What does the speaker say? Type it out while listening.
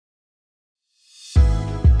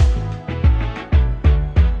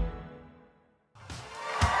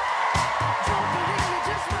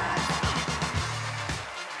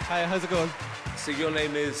Hi, how's it going? So your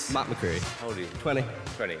name is? Matt McCreary. How old are you? 20.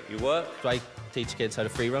 20. You work? Do I teach kids how to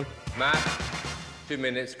free run? Matt, 2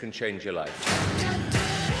 minutes can change your life.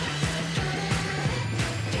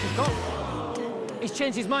 He's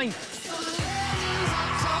changed his mind.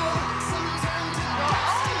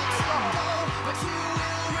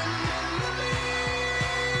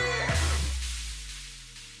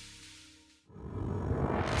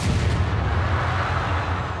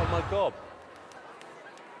 Oh my God.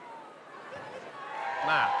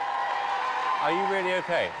 Matt, are you really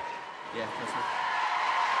okay? Yeah, that's right.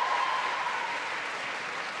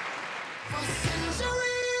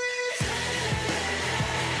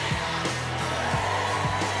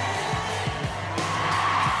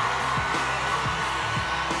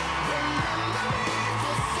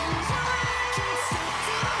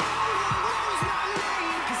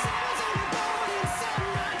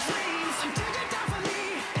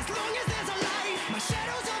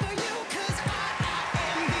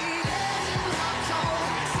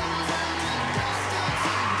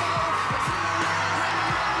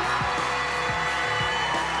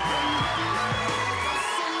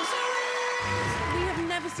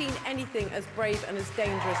 Seen anything as brave and as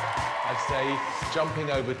dangerous. I'd say jumping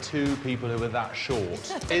over 2 people who are that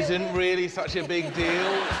short isn't really such a big deal.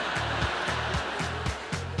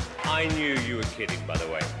 I knew you were kidding, by the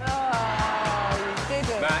way. Oh, you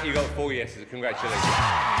didn't. Matt, you got 4 yeses. Congratulations.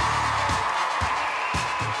 Wow.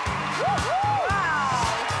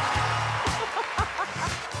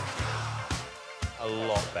 A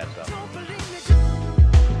lot better.